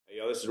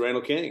This is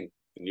Randall King,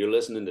 and you're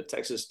listening to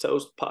Texas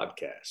Toast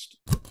Podcast.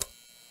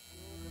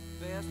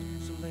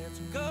 So let's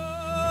go.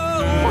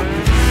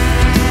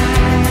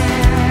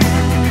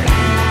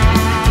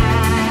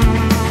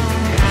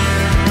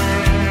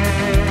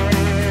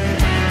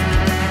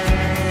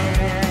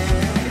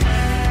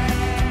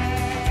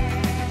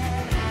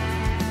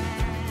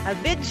 A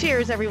big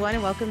cheers, everyone,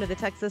 and welcome to the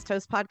Texas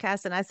Toast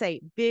Podcast. And I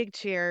say big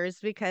cheers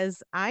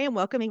because I am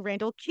welcoming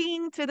Randall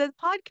King to the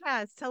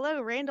podcast.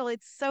 Hello, Randall.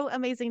 It's so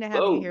amazing to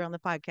have you here on the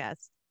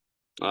podcast.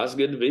 Oh, it's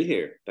good to be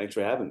here. Thanks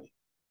for having me.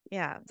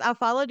 Yeah, I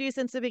followed you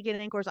since the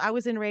beginning. Of course, I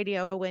was in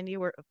radio when you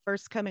were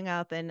first coming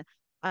up, and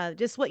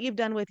just what you've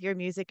done with your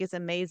music is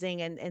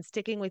amazing, and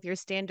sticking with your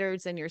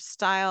standards and your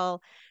style.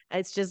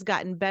 It's just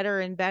gotten better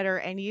and better.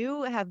 And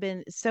you have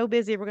been so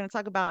busy. We're going to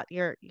talk about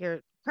your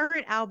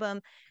current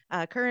album,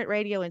 current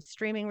radio and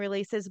streaming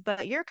releases,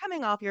 but you're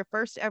coming off your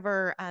first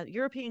ever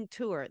European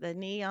tour, the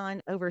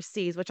Neon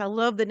Overseas, which I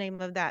love the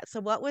name of that. So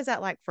what was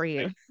that like for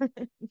you?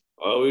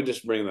 Oh, we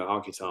just bring the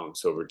honky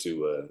tonks over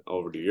to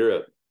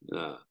Europe.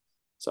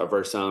 It's our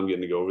first time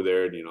getting to go over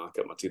there, and I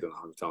cut my teeth on the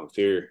honky tonks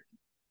here.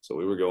 So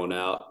we were going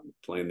out and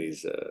playing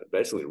these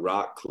basically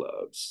rock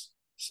clubs.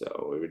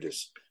 So we were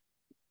just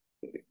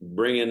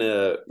bringing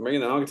the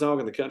honky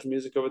tonk and the country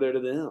music over there to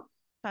them.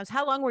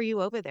 How long were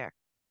you over there?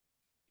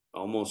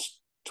 Almost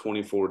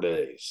 24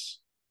 days.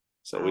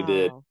 So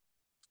Oh.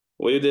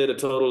 we did a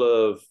total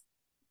of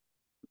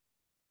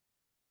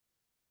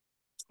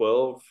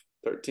 12,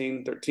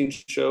 13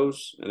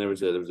 shows, and there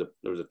was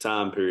a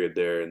time period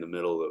there in the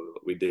middle that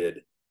we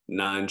did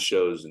 9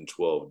 shows in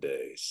 12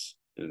 days,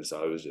 and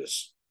so it was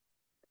just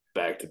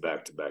back to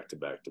back to back to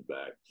back to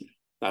back.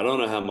 I don't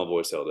know how my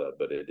voice held up,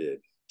 but it did.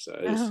 So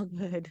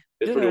Good.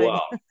 It's pretty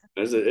wild.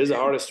 It's the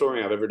hardest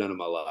touring I've ever done in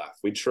my life.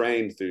 We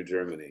trained through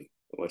Germany,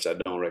 which I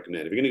don't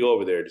recommend. If you're going to go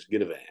over there, just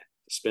get a van,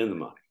 spend the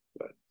money.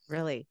 But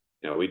Really,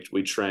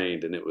 we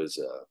trained, and it was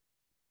a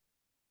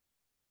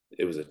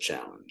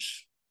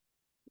challenge.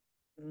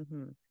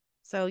 Mm-hmm.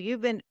 So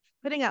you've been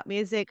putting out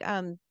music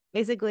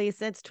basically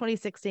since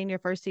 2016. Your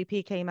first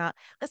EP came out.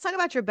 Let's talk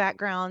about your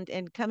background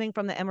and coming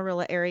from the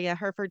Amarillo area,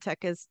 Hereford,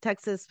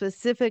 Texas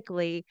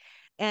specifically.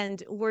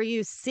 And were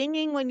you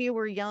singing when you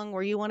were young?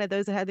 Were you one of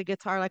those that had the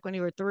guitar like when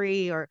you were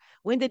 3, or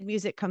when did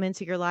music come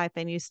into your life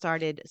and you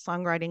started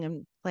songwriting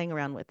and playing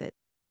around with it?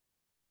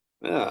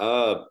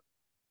 Yeah,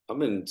 I've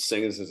been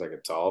singing since I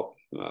could talk.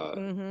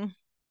 Mm-hmm.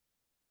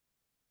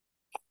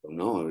 I don't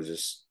know. It was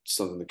just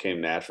something that came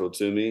natural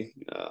to me.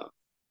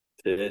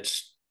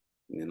 Pitch,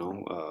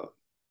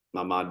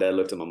 my dad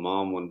looked at my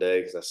mom one day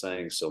because I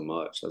sang so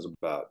much. I was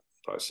about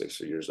probably 6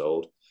 years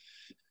old,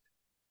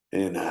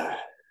 and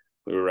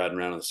we were riding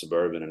around in the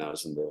Suburban, and I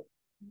was in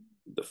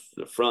the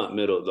front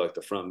middle, like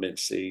the front bench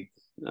seat.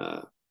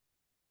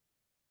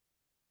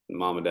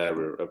 Mom and Dad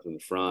were up in the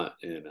front,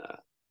 and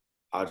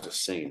I was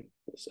just singing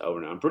this over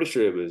and over. I'm pretty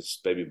sure it was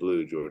Baby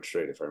Blue, George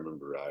Strait, if I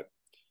remember right.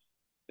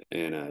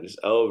 And just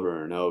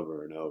over and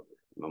over and over.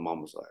 My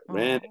mom was like,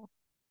 "Randy,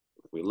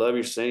 we love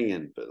your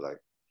singing, but like,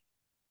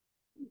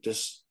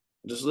 just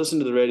listen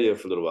to the radio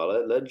for a little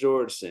while. Let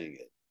George sing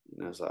it."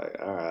 And I was like,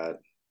 "All right."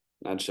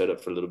 I'd shut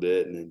up for a little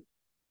bit, and then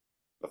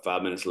about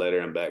 5 minutes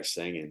later, I'm back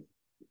singing.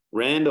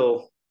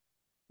 "Randall,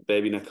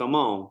 baby, now come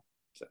on." I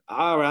said,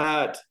 "All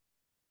right."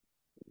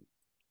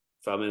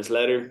 5 minutes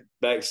later,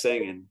 back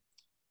singing.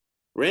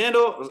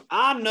 "Randall,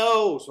 I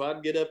know." So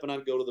I'd get up and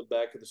I'd go to the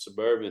back of the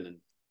Suburban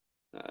and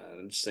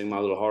just sing my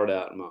little heart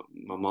out. And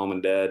my mom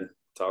and dad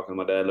talking.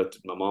 My dad looked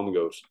at my mom and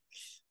goes,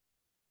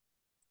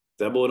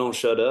 "That boy don't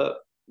shut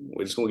up.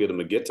 We're just going to get him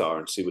a guitar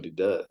and see what he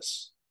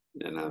does."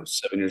 And I was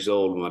 7 years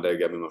old when my dad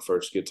got me my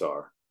first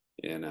guitar.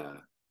 And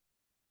I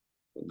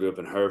grew up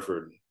in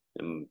Hereford,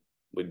 and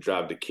we'd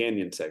drive to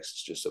Canyon,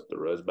 Texas, just up the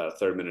road. It's about a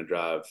 30-minute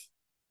drive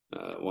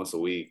once a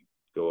week.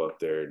 Go up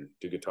there and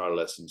do guitar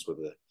lessons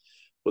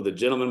with a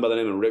gentleman by the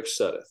name of Rick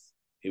Suddeth.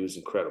 He was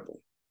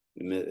incredible.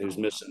 He was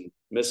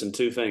missing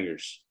 2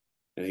 fingers,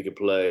 and he could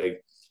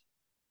play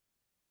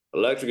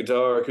electric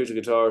guitar, acoustic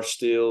guitar,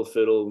 steel,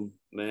 fiddle,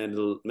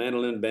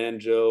 mandolin,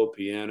 banjo,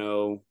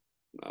 piano,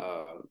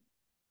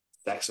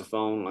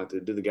 saxophone. Like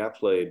the guy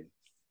played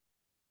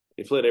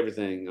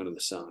everything under the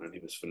sun, and he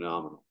was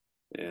phenomenal.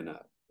 And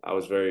I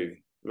was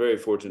very, very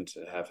fortunate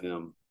to have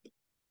him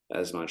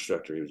as my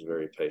instructor. He was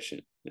very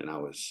patient, and I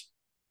was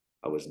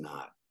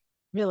not.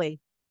 Really?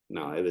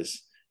 No, he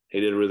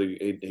did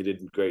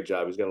a great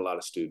job. He's got a lot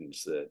of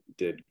students that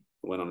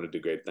went on to do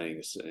great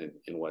things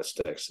in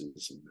West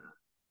Texas, and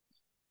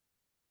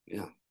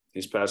yeah,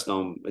 he's passed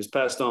on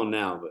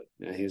now, but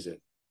yeah, he's a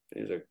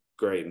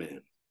great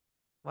man.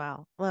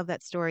 Wow, love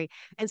that story.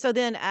 And so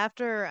then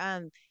after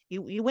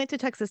you went to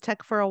Texas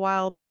Tech for a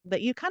while,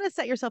 but you kind of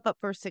set yourself up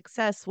for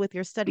success with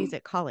your studies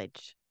at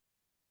college.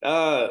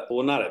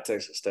 Well, not at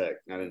Texas Tech.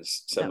 I didn't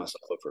set No.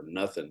 myself up for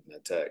nothing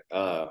at Tech.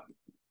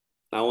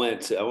 I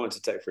went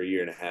to Tech for a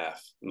year and a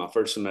half. My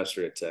first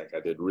semester at Tech,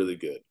 I did really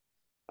good.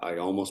 I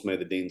almost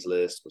made the dean's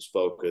list. Was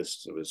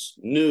focused. It was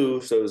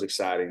new, so it was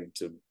exciting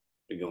to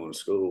be going to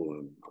school,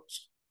 and I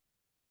was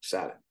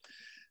excited.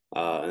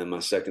 And then my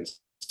second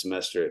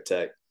semester at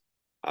Tech,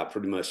 I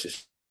pretty much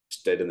just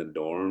stayed in the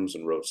dorms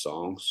and wrote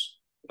songs.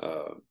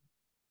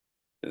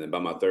 And then by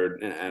my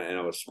third, and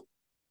I was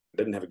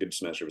didn't have a good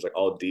semester. It was like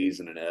all D's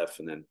and an F.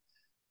 And then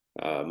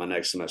my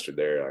next semester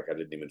there, like I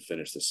didn't even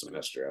finish the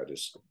semester. I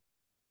just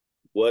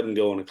wasn't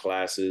going to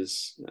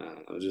classes.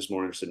 I was just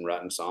more interested in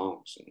writing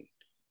songs and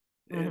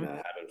Mm-hmm.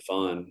 having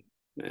fun.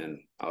 And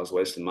I was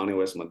wasting money,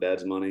 wasting my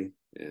dad's money.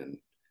 And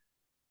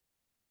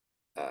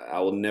I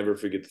will never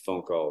forget the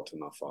phone call to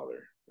my father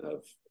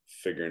of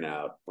figuring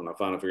out when I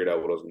finally figured out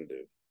what I was going to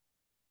do.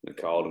 I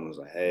called him and was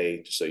like,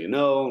 "Hey, just so you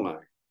know,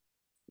 like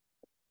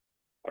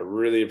I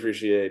really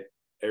appreciate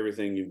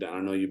everything you've done. I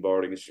know you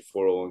borrowed against your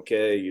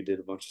 401k. You did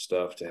a bunch of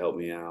stuff to help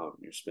me out.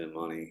 You spent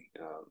money,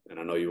 and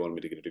I know you wanted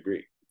me to get a degree."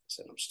 I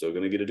said, "I'm still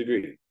going to get a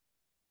degree,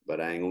 but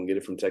I ain't going to get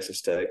it from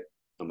Texas Tech.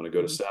 I'm going to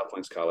go to Mm-hmm. South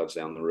Plains College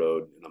down the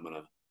road, and I'm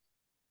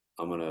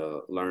gonna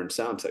learn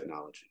sound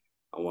technology.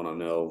 I want to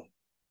know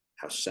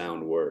how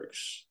sound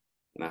works,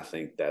 and I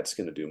think that's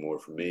going to do more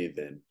for me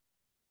than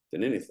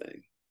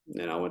anything."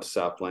 And I went to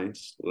South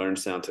Plains, learned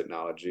sound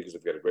technology because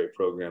they've got a great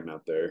program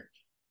out there.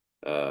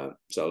 So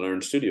I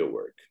learned studio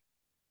work.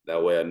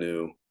 That way I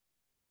knew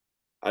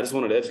I just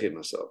wanted to educate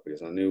myself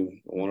because I knew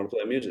I wanted to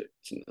play music.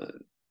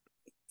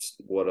 It's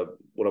what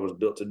I was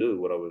built to do,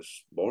 what I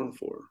was born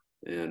for.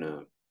 And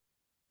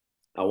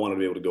I wanted to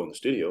be able to go in the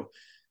studio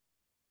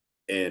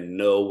and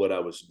know what I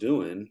was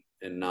doing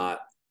and not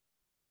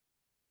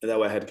and that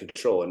way I had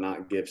control and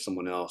not give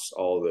someone else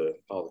all the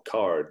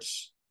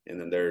cards and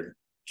then they're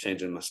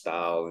changing my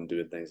style and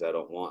doing things I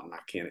don't want and I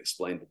can't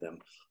explain to them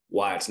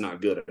why it's not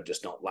good. I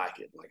just don't like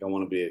it. Like I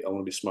want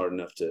to be smart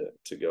enough to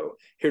go,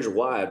 here's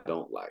why I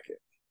don't like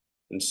it.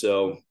 And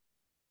so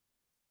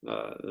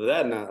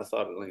that night I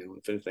thought, like,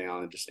 if anything,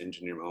 I'll just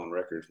engineer my own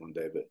records one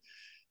day, but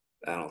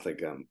I don't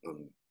think I'm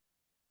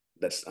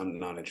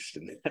not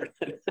interested in that.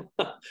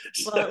 Well,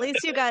 So, at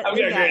least you got, I've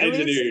got yeah, great at least.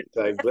 engineers.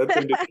 Like, let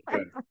them do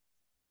it.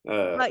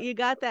 But you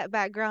got that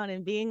background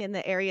and being in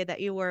the area that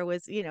you were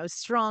was,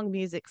 strong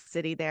music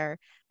city there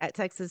at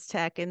Texas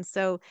Tech. And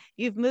so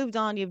you've moved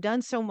on, you've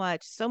done so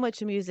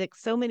much music,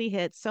 so many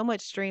hits, so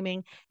much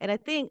streaming. And I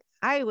think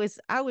I was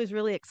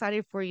really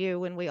excited for you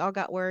when we all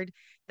got word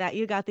that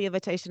you got the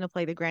invitation to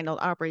play the Grand Ole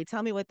Opry.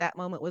 Tell me what that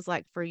moment was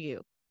like for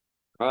you.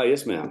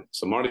 Yes, ma'am.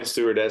 So Marty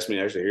Stewart asked me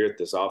actually here at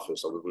this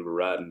office. We were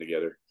riding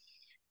together,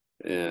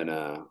 and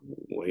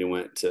well, he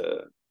went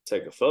to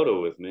take a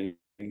photo with me,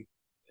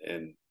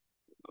 and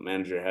my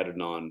manager had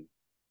it on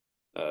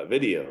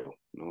video.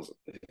 And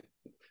he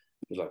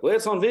was like, "Well,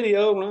 it's on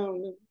video,"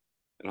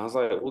 and I was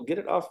like, "Well, get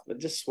it off.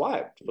 Just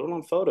swipe. Put it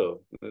on photo.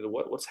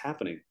 What's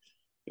happening?"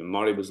 And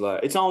Marty was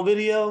like, "It's on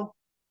video."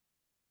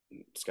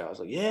 And Scott was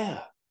like,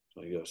 "Yeah."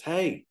 So he goes,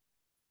 "Hey,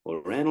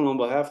 well, Randall, on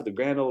behalf of the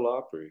Grand Ole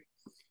Opry,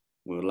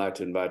 we would like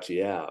to invite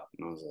you out."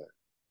 And I was like,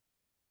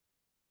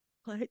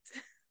 What?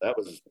 "That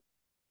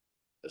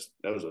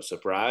was a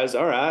surprise.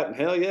 All right,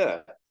 hell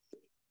yeah."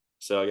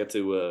 So I got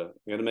to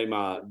make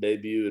my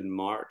debut in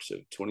March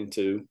of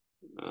 22,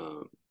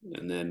 um,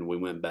 and then we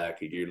went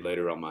back a year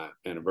later on my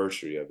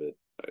anniversary of it,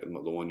 the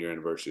 1 year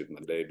anniversary of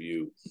my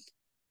debut.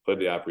 Played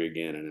the Opry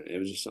again, and it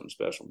was just something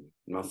special.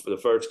 For the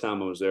first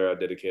time I was there, I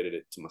dedicated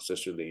it to my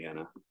sister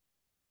Leanna.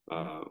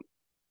 Um,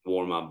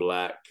 Wore my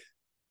black.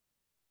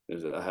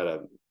 I had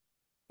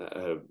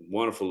a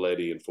wonderful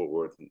lady in Fort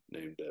Worth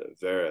named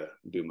Vera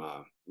do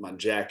my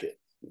jacket.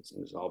 It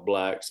was all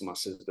black. So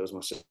those were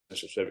my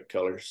sister's favorite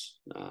colors.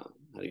 Had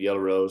a yellow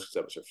rose because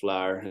that was her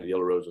flyer. And the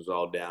yellow rose was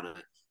all down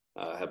it.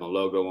 Had my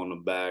logo on the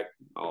back,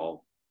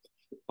 all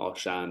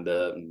shined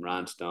up and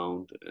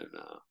rhinestoned, and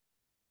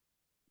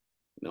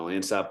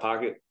inside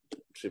pocket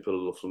she put a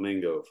little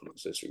flamingo for my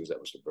sister because that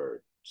was her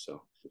bird.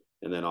 So,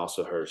 and then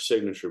also her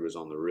signature was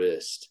on the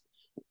wrist.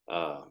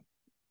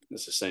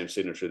 It's the same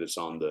signature that's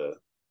on the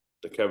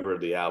cover of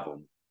the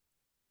album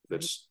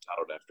that's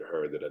titled after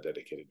her that I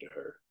dedicated to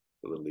her,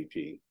 the little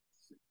EP.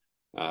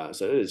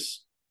 So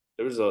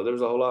there was a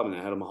whole lot of it.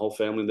 I had my whole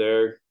family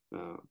there,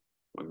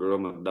 my girl,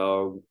 my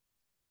dog.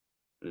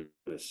 I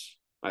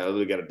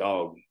literally got a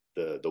dog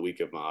the week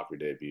of my Opry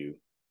debut.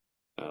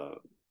 Uh,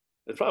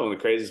 it's probably one of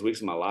the craziest weeks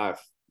of my life,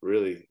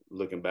 really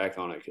looking back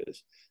on it,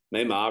 because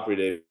made my Opry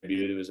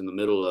debut. It was in the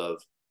middle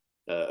of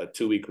a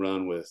 2 week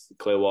run with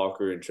Clay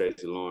Walker and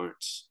Tracy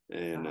Lawrence,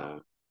 and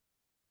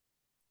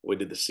we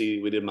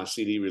did my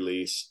CD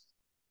release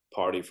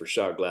party for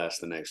Shot Glass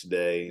the next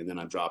day, and then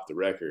I dropped the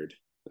record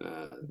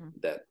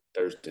that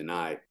Thursday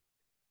night.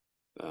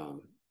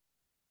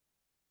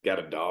 Got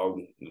a dog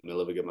in the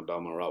middle of it. Got my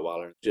dog, my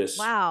Rottweiler. Just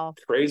Wow.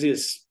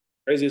 craziest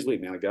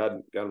week, man. Like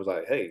God was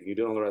like, "Hey, you're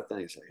doing all the right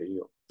things. Like, here you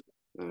go."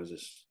 And it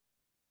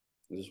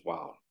was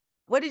wild.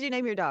 What did you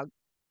name your dog?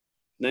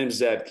 Name's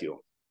Zadkiel.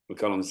 We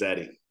call him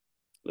Zaddy.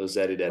 Little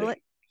Zaddy Well,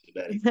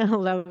 Daddy. Daddy.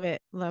 love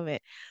it. Love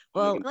it.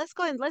 Well, let's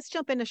go and let's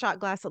jump into Shot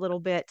Glass a little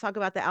bit. Talk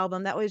about the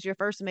album. That was your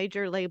first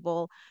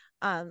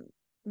um,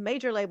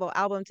 major label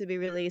album to be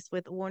released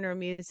with Warner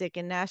Music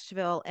in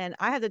Nashville. And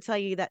I have to tell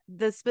you that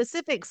the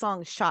specific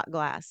song Shot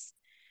Glass,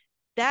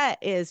 that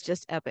is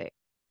just epic.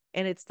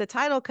 And it's the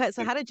title cut.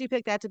 So how did you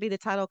pick that to be the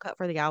title cut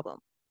for the album?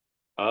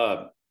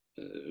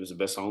 It was the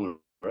best song on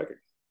the record.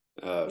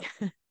 Uh,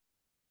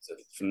 it's a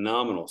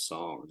phenomenal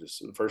song.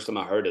 Just the first time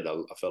I heard it, I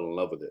fell in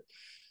love with it.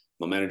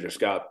 My manager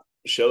Scott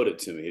showed it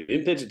to me. He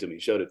didn't pitch it to me. He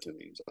showed it to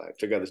me. He's like,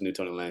 check out this new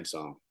Tony Lane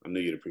song. I knew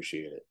you'd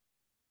appreciate it.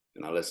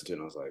 And I listened to it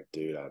and I was like,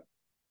 dude,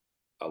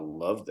 I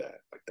love that.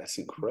 Like, that's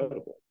Mhm.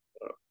 incredible.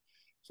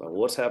 So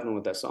what's happening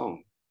with that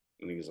song?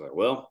 And he was like,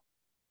 well,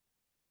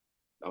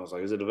 I was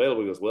like, is it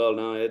available? He goes, well,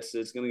 no, it's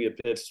gonna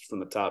get pitched from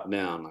the top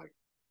down. Like,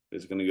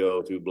 it's gonna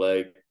go through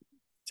Blake,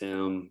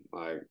 Tim,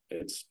 like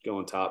it's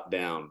going top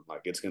down.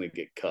 Like, it's gonna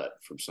get cut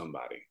from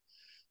somebody.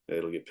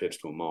 It'll get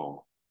pitched to them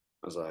all.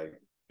 I was like,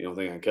 you don't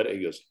think I can cut it?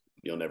 He goes,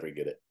 you'll never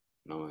get it.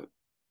 And I went,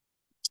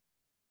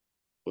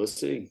 we'll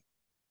see.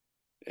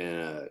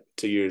 And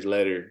 2 years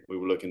later, we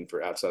were looking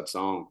for outside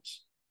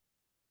songs.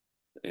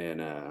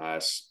 And I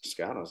asked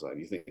Scott, I was like,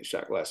 you think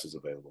Shot Glass is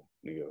available?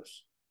 And he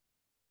goes,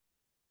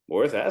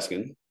 worth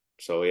asking.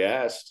 So he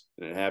asked,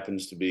 and it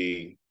happens to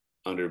be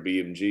under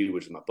BMG,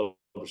 which is my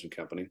publishing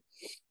company.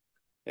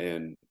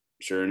 And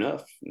sure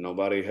enough,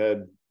 nobody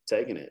had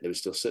taken it. It was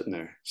still sitting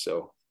there.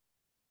 So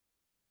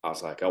I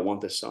was like, I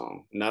want this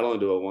song. Not only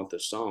do I want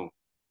this song,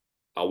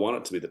 I want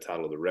it to be the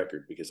title of the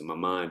record because in my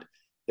mind,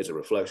 it's a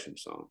reflection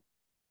song.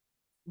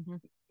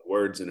 Mhm. The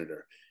words in it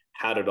are,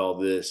 how did all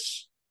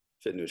this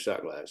fit into a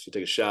shot glass? You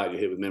take a shot, you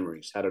hit with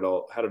memories. How did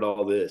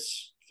all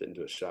this fit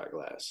into a shot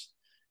glass?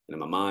 And in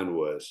my mind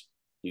was,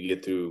 you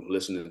get through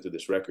listening to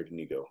this record and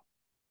you go,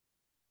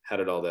 how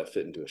did all that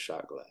fit into a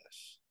shot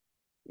glass?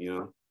 You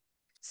know?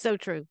 So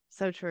true.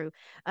 So true.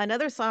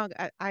 Another song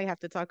I have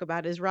to talk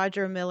about is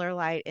Roger Miller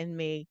Light and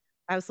Me.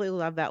 I absolutely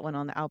love that one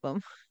on the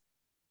album.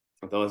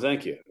 I thought,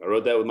 thank you. I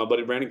wrote that with my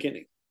buddy Brandon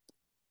Kinney.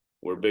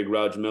 We're big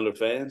Roger Miller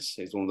fans.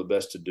 He's one of the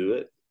best to do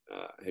it.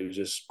 He was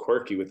just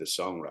quirky with his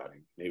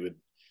songwriting.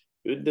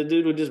 The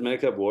dude would just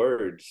make up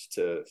words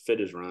to fit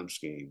his rhyme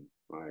scheme.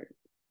 Like,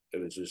 it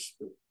was just,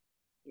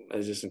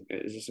 it's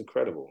just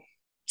incredible.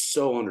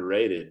 So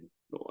underrated.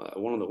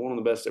 One of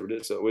the best ever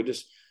did. So we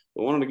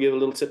wanted to give a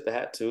little tip the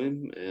hat to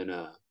him, and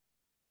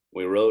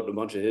we wrote a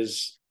bunch of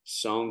his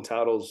song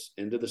titles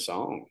into the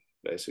song,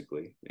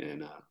 basically.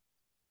 And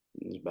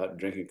it was about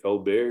drinking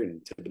cold beer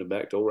and tipping it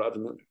back to old Roger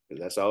Miller.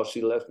 That's all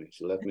she left me.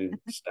 She left me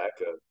a stack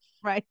of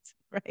Right.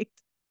 Right.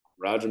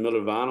 Roger Miller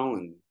vinyl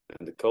and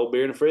the cold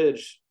beer in the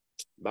fridge.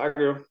 Bye,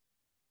 girl.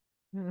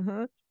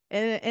 Hmm.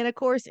 And of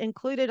course,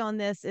 included on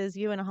this is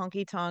You and a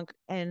Honky Tonk,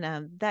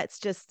 and that's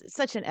just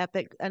such an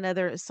epic.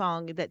 Another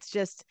song that's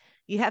just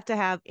you have to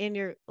have in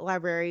your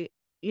library,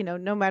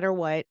 no matter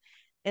what.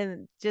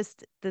 And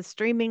just the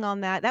streaming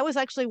on that. That was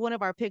actually one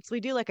of our picks. We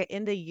do like an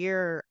end of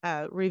year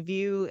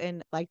review,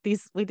 and like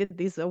these, we did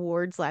these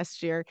awards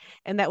last year,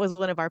 and that was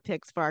one of our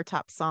picks for our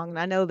top song. And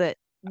I know that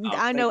Oh, I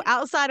thank know you.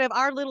 outside of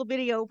our little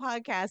video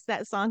podcast,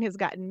 that song has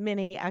gotten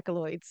many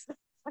accolades.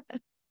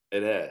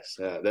 It has.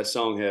 That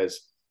song has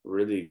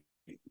really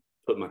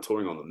put my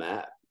touring on the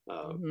map.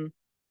 Uh, Hmm.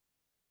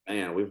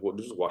 Man, we've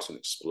just watched an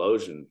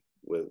explosion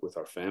with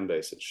our fan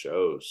base at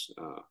shows.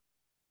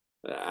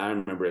 I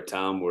remember a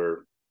time where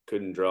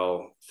couldn't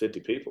draw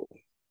 50 people.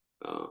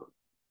 Uh,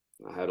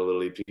 I had a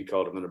little EP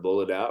called "A Minute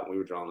Bullet Out." And we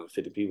were drawing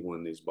 50 people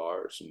in these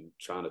bars and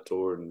trying to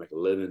tour and make a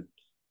living.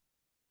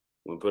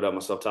 We put out my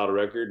self-titled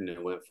record, and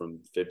it went from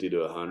 50 to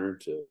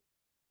 100 to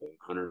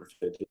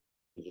 150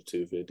 to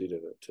 250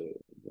 to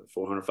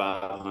 400,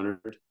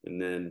 500,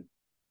 and then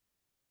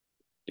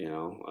you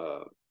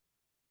know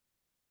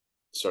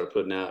started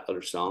putting out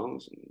other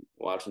songs and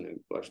watching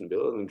the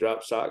build and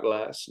drop shot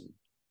glass and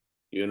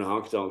you and a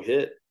honky tonk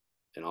hit,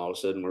 and all of a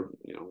sudden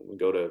we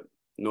go to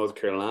North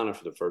Carolina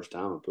for the first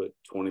time and put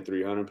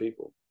 2,300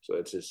 people. So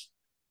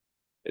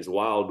it's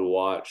wild to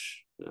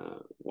watch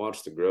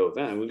the growth.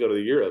 And we go to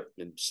Europe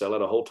and sell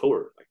out a whole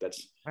tour. Like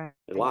it's Right.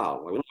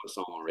 wild. Like, we don't have a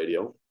song on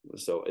radio,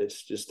 so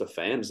it's just the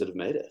fans that have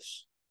made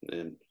us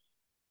and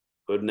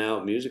putting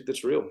out music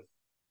that's real.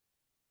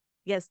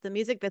 Yes, the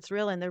music that's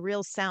real and the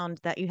real sound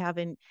that you have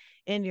in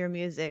your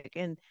music.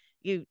 And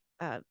you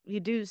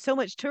do so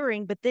much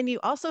touring, but then you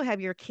also have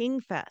your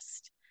King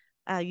Fest.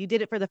 You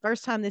did it for the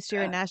first time this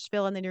year in Yeah.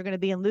 Nashville, and then you're going to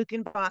be in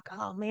Lukenbach.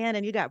 Oh man,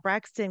 and you got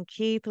Braxton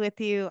Keith with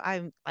you.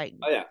 I'm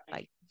Oh yeah,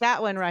 like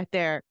that one right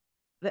there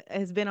that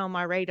has been on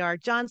my radar.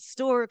 John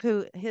Stewart,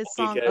 who his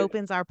song BK,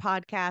 opens our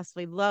podcast.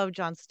 We love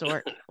John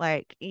Stewart.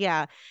 Like,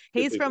 yeah,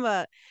 good he's people.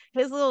 from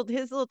his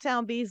little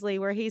town Beasley,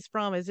 where he's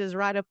from, is just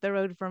right up the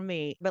road from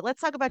me. But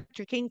let's talk about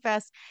your King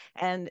Fest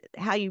and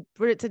how you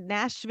brought it to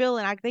Nashville,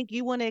 and I think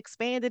you want to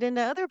expand it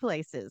into other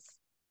places.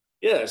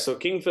 Yeah, so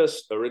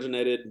Kingfest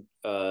originated.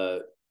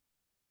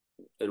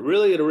 It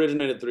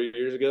originated 3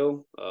 years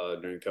ago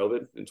during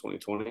COVID in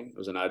 2020. It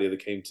was an idea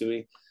that came to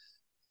me,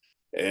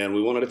 and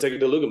we wanted to take it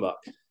to Lugenbach.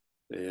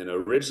 And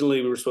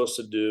originally, we were supposed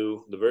to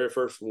do the very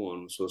first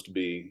one was supposed to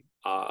be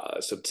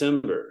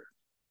September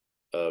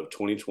of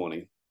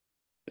 2020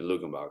 in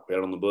Lugenbach. We had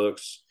it on the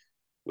books.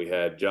 We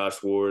had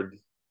Josh Ward,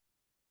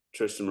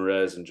 Tristan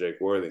Merez, and Jake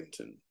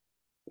Worthington,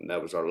 and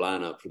that was our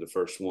lineup for the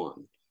first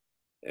one.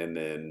 And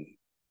then,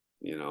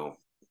 you know,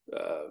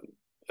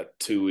 a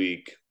 2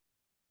 week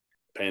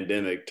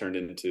pandemic turned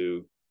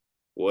into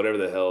whatever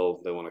the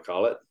hell they want to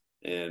call it,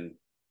 and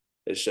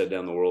it shut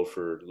down the world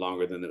for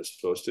longer than it was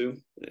supposed to.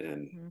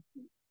 And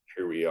Mm-hmm.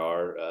 here we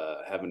are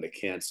having to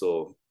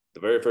cancel the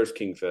very first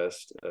King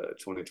Fest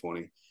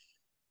 2020.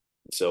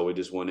 So we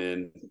just went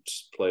in,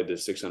 just played to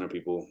 600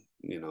 people,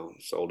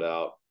 sold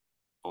out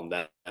on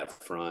that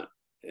front,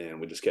 and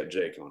we just kept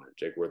Jake on it,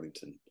 Jake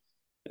Worthington.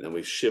 And then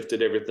we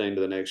shifted everything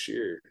to the next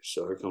year.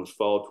 So here comes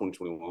fall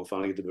 2021. We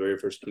finally get to the very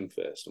first King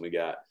Fest, and we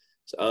got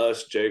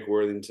us, Jake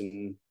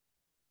Worthington,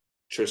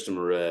 Tristan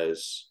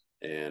Merez,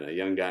 and a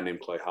young guy named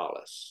Clay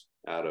Hollis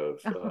out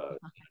of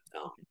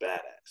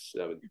badass.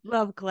 I mean,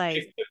 Love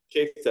Clay.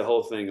 kicked the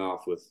whole thing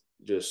off with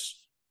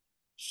just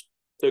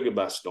took it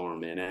by storm,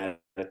 man.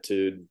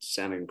 Attitude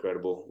sounded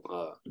incredible.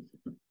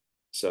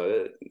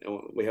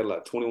 We had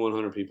like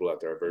 2,100 people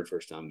out there our very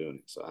first time doing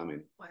it. So I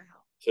mean, Wow.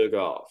 took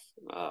off.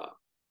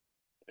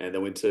 And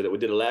then we did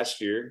it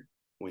last year.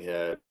 We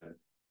had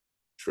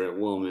Trent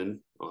Willman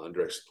on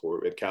direct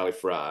support. We had Kylie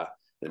Fry.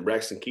 Then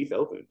Braxton Keith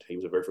opened. He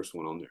was the very first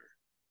one on there.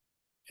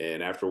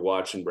 And after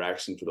watching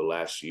Braxton for the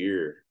last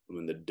year, I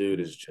mean, the dude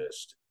is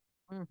just,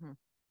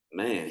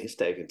 man, he's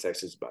taking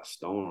Texas by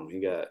storm.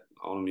 He got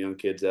all them young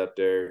kids out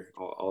there,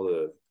 all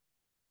the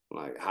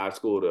like high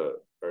school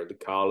or the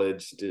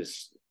college,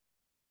 just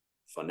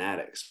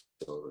fanatics.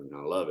 So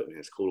I love it, man.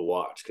 It's cool to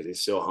watch because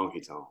he's so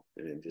honky tonk,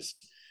 and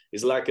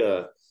he's like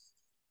a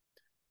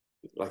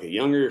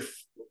younger,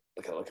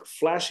 like a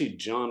flashy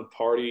John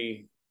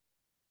Party.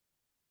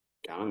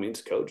 Kind of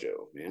means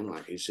Kojo, man.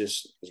 Like he's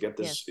got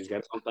Yes. his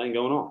own thing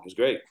going on. He's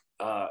great,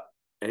 and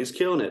he's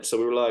killing it. So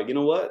we were like, you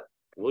know what?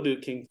 We'll do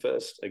King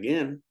Fest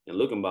again in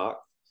Luckenbach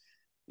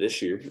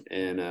this year,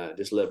 and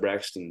just let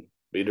Braxton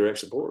be direct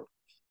support.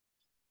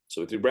 So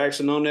we threw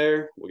Braxton on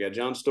there. We got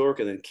John Stork,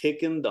 and then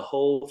kicking the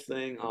whole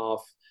thing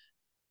off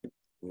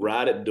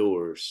right at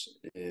doors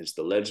is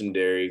the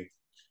legendary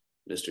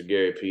Mr.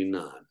 Gary P.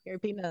 Nunn. Gary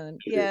P. Nunn.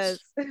 Yes.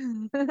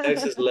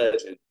 Texas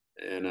legend.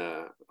 And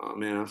oh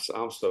man,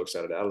 I'm so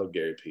excited. I love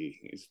Gary P.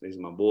 He's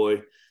my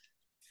boy.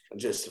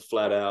 Just a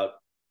flat out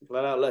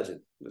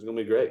legend. It's gonna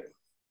be great.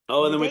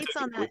 Oh, and The then dates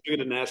on we that. took it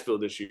to Nashville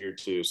this year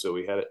too. So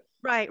we had it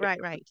Right.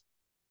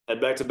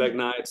 had back to back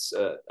nights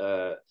at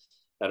a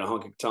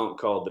honky tonk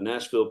called the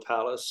Nashville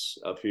Palace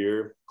up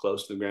here,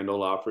 close to the Grand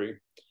Ole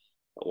Opry.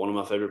 One of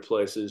my favorite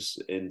places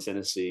in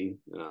Tennessee.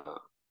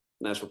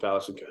 Nashville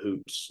Palace and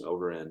Cahoots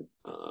over in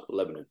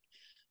Lebanon.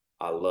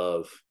 I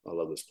love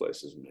those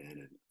places, man.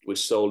 And we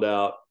sold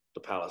out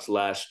the Palace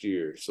last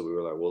year, so we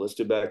were like, well, let's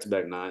do back to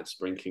back nights,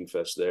 bring King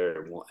Fest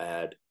there, and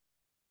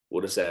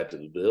we'll just add to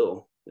the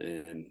bill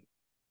and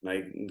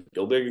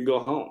go big and go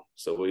home.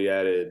 So we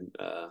added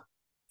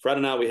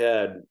Friday night we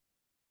had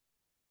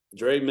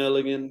Dre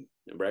Milligan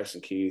and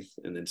Braxton Keith,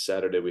 and then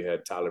Saturday we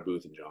had Tyler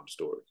Booth and John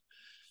Stewart.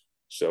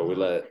 So we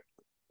let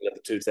the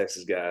two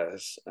Texas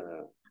guys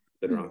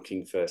that are on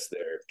King Fest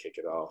there kick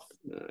it off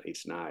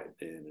each night,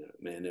 and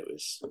man, it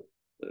was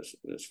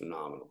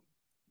phenomenal.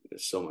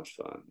 It's so much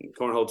fun. And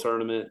cornhole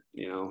tournament,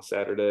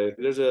 Saturday.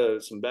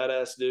 There's some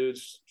badass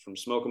dudes from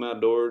Smoke 'em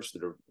Outdoors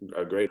that are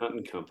a great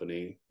hunting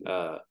company.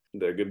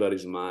 They're good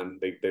buddies of mine.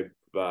 They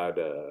provide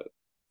a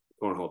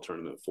cornhole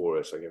tournament for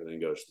us. Like everything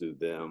goes through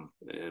them,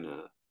 and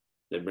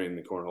they bring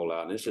the cornhole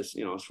out, and it's just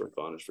it's for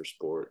fun, it's for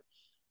sport.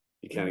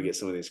 You kind of get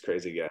some of these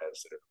crazy guys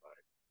that are like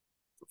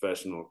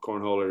professional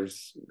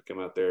cornholers come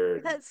out there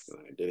and That's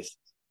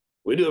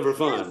we do it for yes.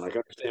 fun. Like I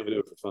understand we do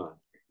it for fun.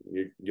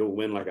 You'll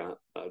win like a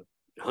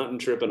hunting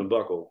trip and a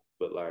buckle,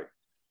 but like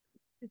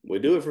we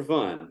do it for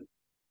fun.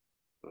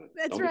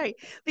 That's right.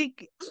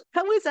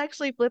 I was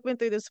actually flipping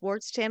through the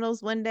sports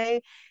channels one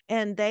day,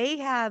 and they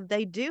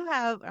do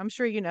have, I'm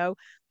sure you know,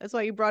 that's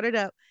why you brought it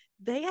up.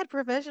 They had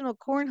professional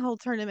cornhole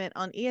tournament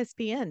on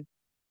ESPN.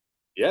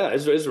 Yeah,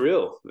 it's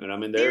real, and I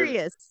mean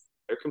Serious.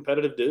 they're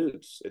competitive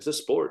dudes. It's a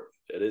sport.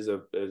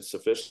 It's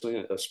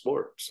officially a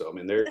sport. So I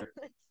mean they're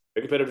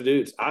competitive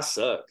dudes. I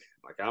suck.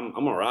 Like I'm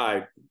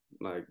alright.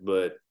 Like,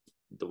 but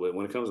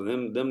when it comes to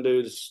them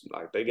dudes,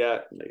 like they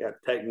got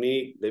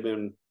technique.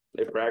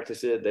 They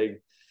practice it. They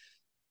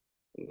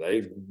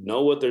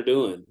know what they're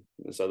doing,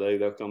 and so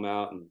they'll come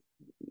out and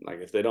like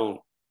if they don't,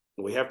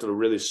 we have to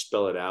really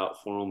spell it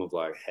out for them of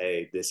like,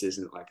 hey, this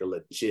isn't like a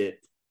legit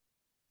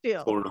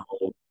Still.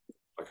 cornhole,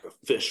 like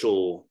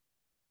official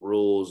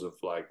rules of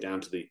like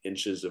down to the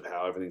inches of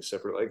how everything's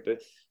separate. Like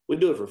that, we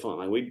do it for fun.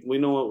 Like we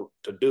know what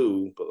to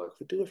do, but like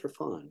we do it for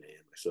fun,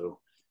 man. So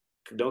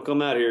don't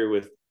come out here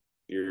with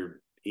your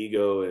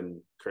ego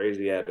and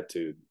crazy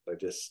attitude. Like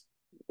just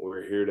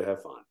we're here to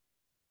have fun.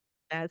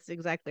 That's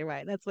exactly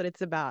right. That's what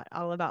it's about,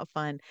 all about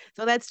fun.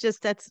 So that's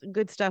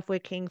good stuff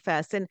with King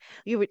Fest. And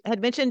you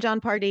had mentioned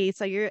John Pardee,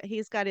 so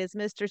he's got his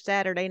Mr.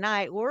 Saturday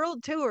Night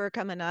World Tour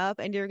coming up,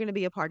 and you're going to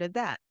be a part of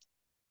that.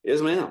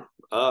 Yes, ma'am.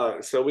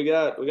 So we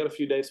got a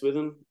few dates with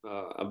him.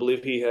 I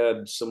believe he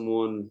had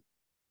someone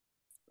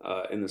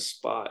in the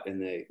spot, and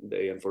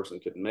they unfortunately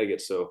couldn't make it.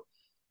 So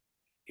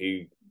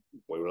we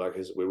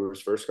were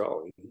his first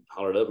call. He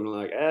hollered up and we're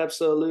like,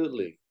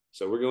 absolutely.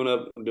 So we're going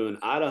up. I'm doing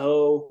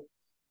Idaho.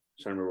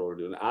 I'm trying to remember what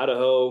we're doing.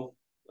 Idaho,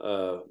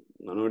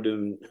 I know we're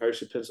doing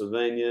Hershey,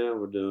 Pennsylvania.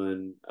 We're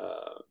doing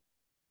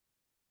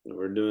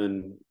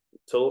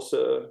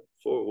Tulsa,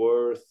 Fort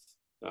Worth.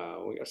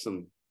 We got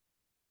some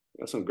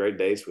great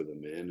dates with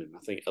them, man. And I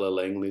think Ella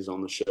Langley's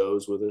on the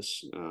shows with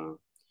us.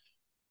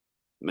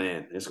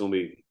 Man, it's gonna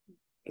be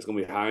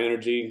high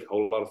energy, a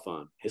whole lot of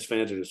fun. His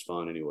fans are just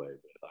fun anyway,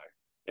 but like,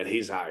 and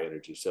he's high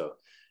energy. So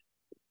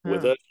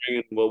with Huh. us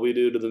bringing what we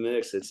do to the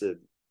mix, it's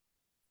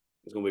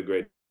gonna be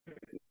a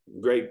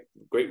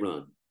great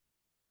run.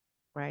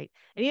 Right.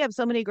 And you have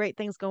so many great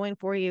things going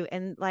for you.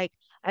 And like,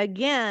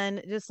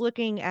 again, just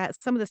looking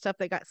at some of the stuff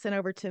that got sent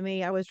over to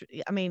me, I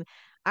mean,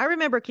 I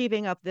remember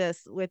keeping up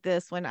with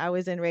this when I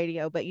was in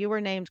radio, but you were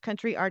named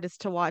Country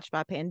Artist to Watch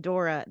by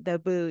Pandora, The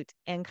Boot,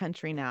 and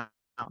Country Now.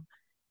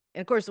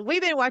 And of course,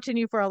 we've been watching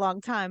you for a long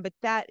time, but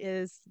that's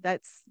a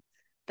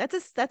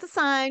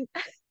sign.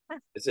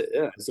 It's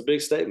a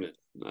big statement.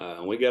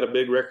 We got a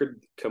big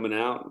record coming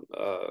out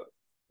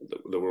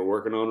that we're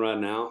working on right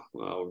now.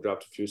 We've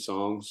dropped a few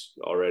songs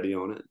already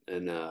on it,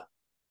 and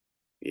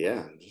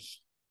yeah,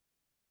 just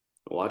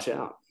watch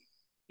out.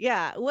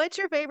 Yeah. What's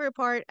your favorite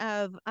part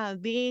of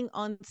being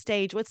on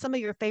stage? What's some of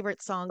your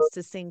favorite songs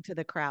to sing to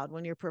the crowd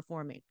when you're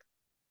performing?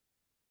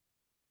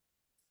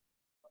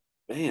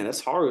 Man,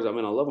 that's hard. I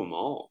mean, I love them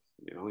all.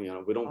 We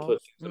don't Oh,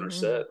 put things in our mm-hmm.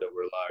 set that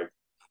we're like,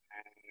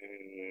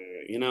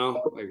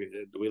 like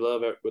we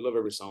love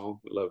every song.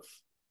 We love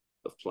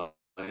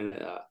playing.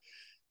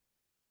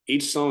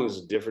 Each song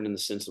is different in the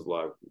sense of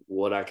like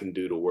what I can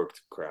do to work the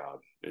crowd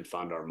and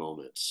find our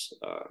moments.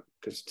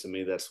 Because to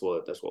me, that's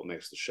what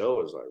makes the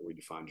show is like where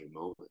you find your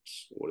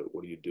moments.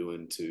 What are you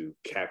doing to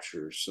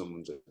capture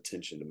someone's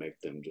attention to make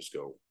them just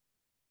go,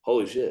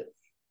 holy shit?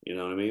 You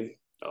know what I mean?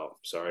 Oh,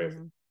 sorry.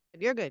 Mm-hmm.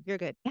 You're good. You're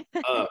good.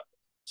 Uh,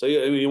 so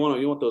yeah, I mean, you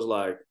want those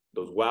like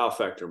those wow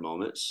factor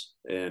moments,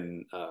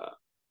 and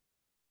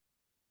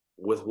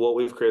with what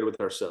we've created with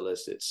our set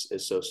list,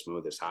 it's so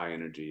smooth. It's high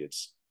energy.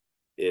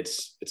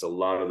 It's a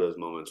lot of those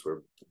moments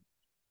where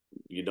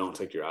you don't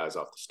take your eyes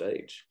off the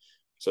stage.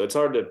 So it's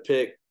hard to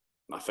pick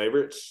my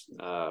favorites.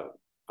 I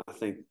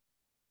think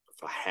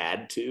if I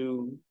had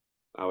to,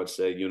 I would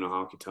say "You Know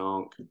Honky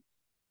Tonk,"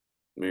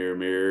 "Mirror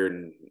Mirror,"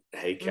 and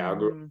 "Hey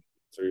Cowgirl." Mm-hmm.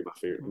 Three of my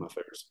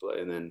favorites to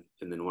play. And then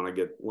when I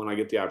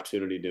get the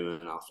opportunity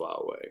doing it, I'll fly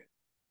away.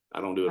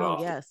 I don't do it Oh,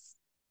 often yes.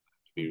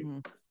 to be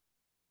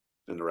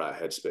Mm-hmm. in the right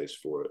headspace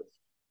for it,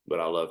 but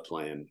I love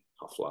playing.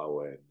 I'll fly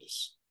away and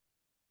just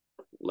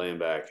laying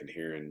back and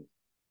hearing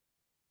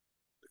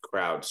the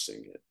crowd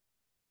sing it,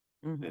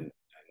 Mm-hmm. and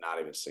not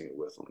even sing it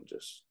with them.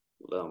 Just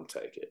let them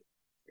take it.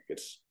 Like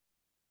it's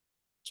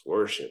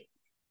worship,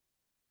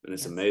 and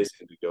it's Yes.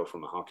 amazing to go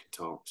from a honky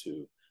tonk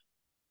to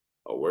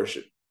a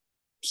worship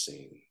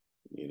scene.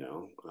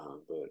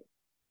 But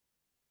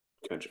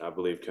country, I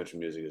believe country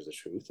music is the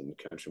truth, and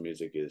the country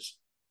music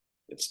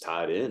it's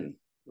tied in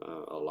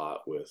a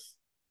lot with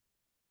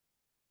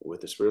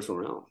the spiritual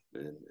realm,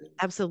 and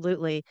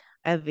Absolutely.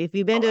 If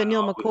you've been to a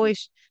Neil I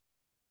McCoy,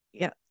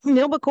 yeah,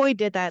 Neil McCoy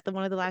did that. The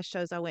one of the last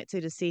shows I went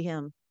to see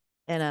him,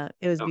 and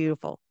it was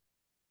beautiful.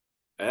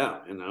 yeah,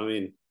 and I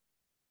mean,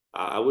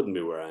 I wouldn't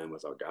be where I am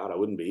without God. I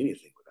wouldn't be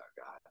anything without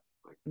God.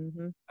 Like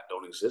Mm-hmm. I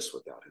don't exist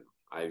without Him.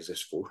 I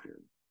exist for Him.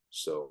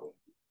 So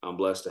I'm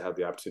blessed to have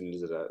the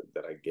opportunities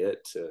that I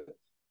get to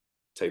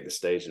take the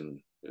stage and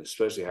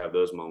especially have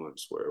those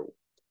moments where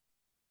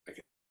I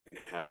can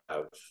have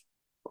a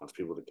bunch of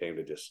people that came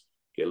to just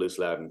get loose,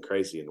 loud, and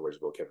crazy in the words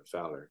of Kevin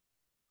Fowler,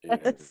 and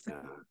Yes.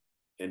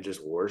 and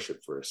just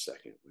worship for a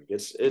second. Like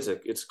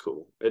it's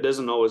cool. It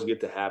doesn't always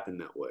get to happen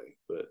that way,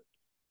 but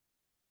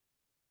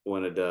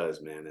when it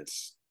does, man,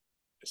 it's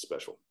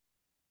special.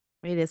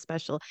 It is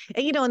special.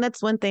 And and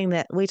that's one thing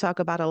that we talk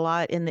about a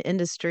lot in the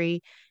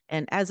industry.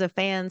 And as a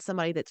fan,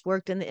 somebody that's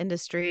worked in the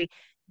industry,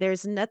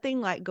 there's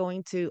nothing like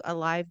going to a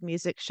live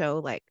music show.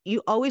 Like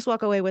you always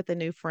walk away with a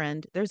new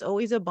friend. There's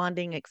always a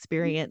bonding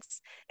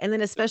experience. And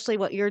then especially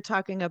what you're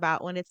talking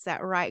about when it's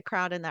that right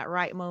crowd and that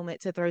right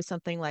moment to throw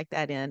something like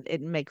that in,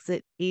 it makes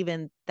it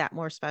even that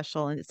more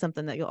special. And it's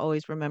something that you'll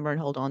always remember and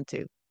hold on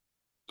to.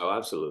 Oh,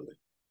 absolutely.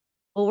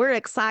 Well, we're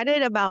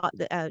excited about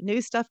the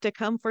new stuff to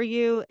come for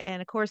you. And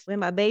of course, when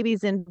my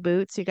baby's in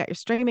boots, you got your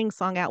streaming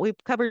song out. We've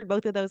covered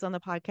both of those on the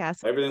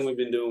podcast. Everything we've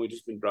been doing,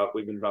 we've been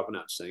dropping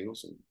out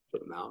singles and put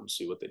them out and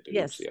see what they do.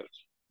 See Yes.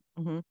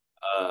 how. Hmm.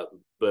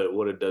 But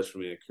what it does for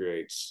me, it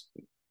creates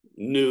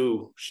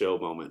new show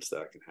moments that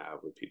I can have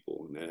with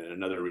people and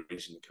another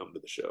reason to come to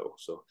the show.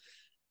 So,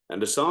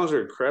 and the songs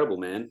are incredible,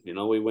 man.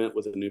 We went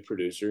with a new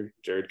producer,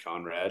 Jared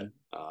Conrad.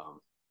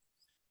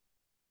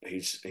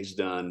 He's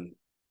done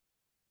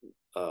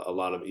a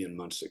lot of Ian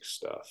Munsick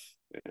stuff.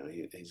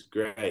 He's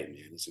great, man.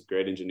 He's a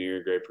great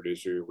engineer, great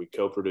producer. We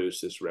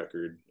co-produced this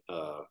record.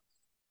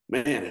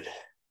 Man,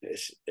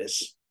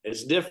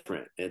 it's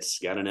different. It's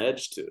got an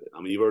edge to it.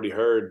 I mean, you've already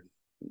heard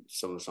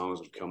some of the songs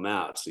that have come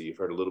out, so you've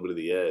heard a little bit of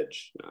the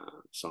edge.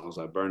 Songs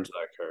like "Burns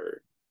Like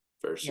Her"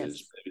 versus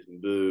Yes. "Babies in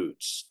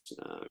Boots,"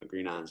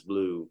 "Green Eyes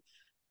Blue."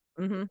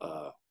 Hmm.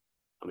 Uh,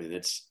 I mean,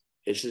 it's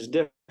just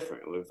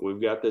different.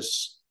 We've got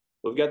this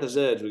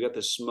edge. We've got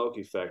this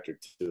smoky factor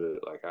to it.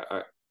 Like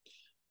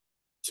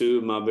two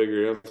of my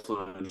bigger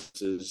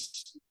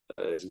influences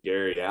is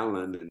Gary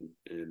Allen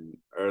and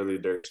early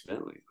Dierks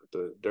Bentley.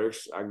 The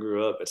Dierks, I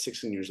grew up at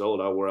 16 years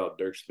old. I wore out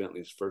Dierks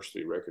Bentley's first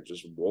three records,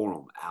 just wore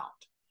them out.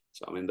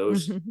 So I mean,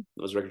 those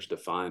records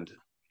defined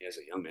me as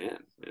a young man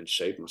and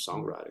shaped my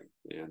songwriting.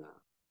 And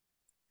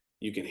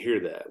you can hear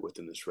that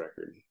within this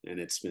record, and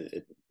it's been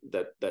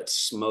that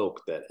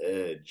smoke, that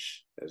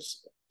edge,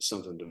 is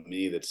something to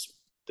me that's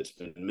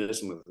been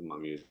missing with my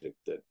music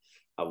that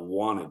I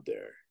wanted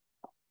there.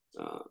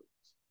 Uh,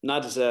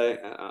 Not to say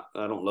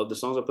I don't love the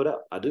songs I put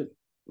out. I do,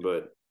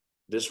 but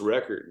this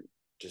record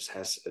just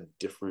has a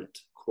different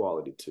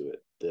quality to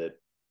it that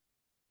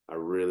I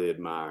really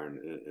admire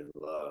and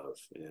love,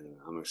 and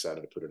I'm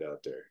excited to put it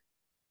out there.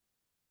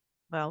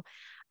 Well,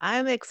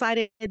 I'm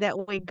excited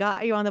that we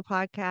got you on the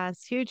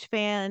podcast. Huge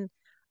fan.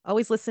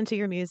 Always listen to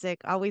your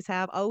music. Always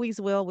have. Always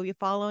will. We'll be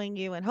following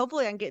you, and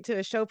hopefully, I can get to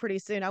a show pretty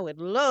soon. I would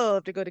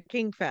love to go to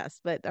King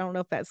Fest, but I don't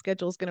know if that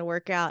schedule is going to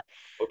work out.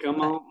 Well, come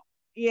But on.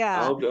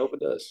 yeah. I hope it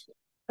does.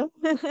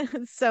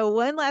 So,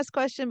 one last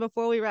question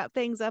before we wrap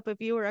things up. If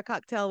you were a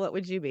cocktail, what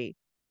would you be?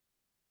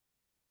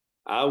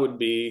 I would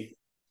be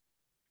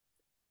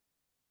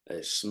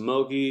a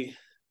smoky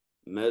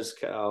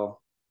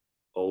mezcal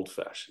old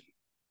fashioned.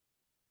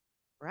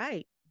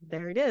 Right.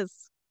 There it is.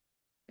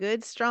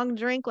 Good, strong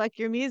drink like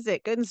your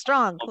music. Good and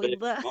strong. I'm a We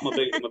big, love. I'm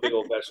a big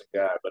old fashioned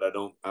guy, but I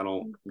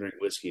don't drink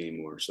whiskey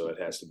anymore, so it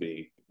has to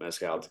be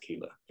mezcal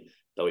tequila.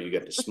 That way, you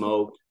get the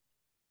smoke,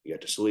 you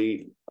got the sweet,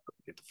 you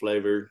get the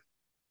flavor.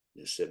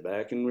 Just sit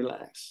back and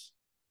relax.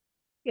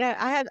 Yeah,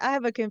 I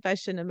have a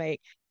confession to make.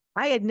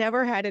 I had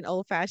never had an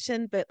old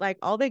fashioned, but like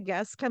all the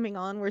guests coming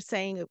on were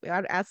saying,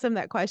 I'd ask them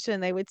that question,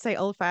 and they would say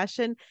old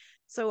fashioned.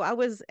 So I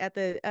was at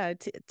the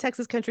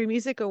Texas Country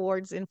Music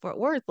Awards in Fort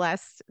Worth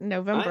last Oh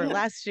November yeah,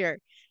 last year.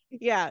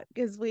 Yeah,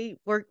 because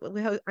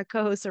I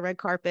co-host a red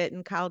carpet,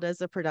 and Kyle does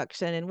the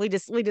production, and we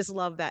just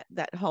love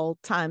that whole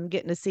time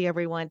getting to see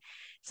everyone.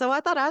 So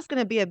I thought I was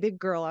going to be a big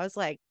girl. I was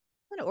like,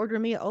 I'm going to order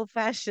me an old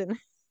fashioned.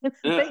 yeah.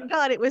 Thank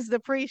God it was the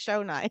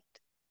pre-show night.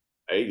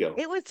 There you go.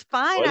 It was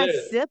fine. Oh, it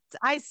is.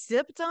 I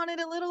sipped on it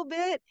a little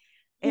bit,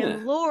 Yeah.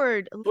 and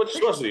Lord, What you're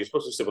supposed to do? You're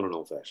supposed to sip on an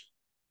old fashioned.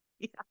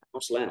 yeah,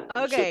 Don't slam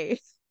on. You sip. okay.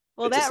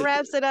 Well, It's a that sip.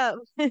 wraps it up.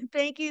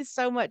 Thank you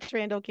so much,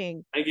 Randall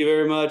King. Thank you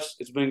very much.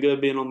 It's been good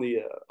being on the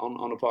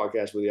on the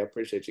podcast with you. I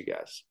appreciate you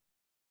guys.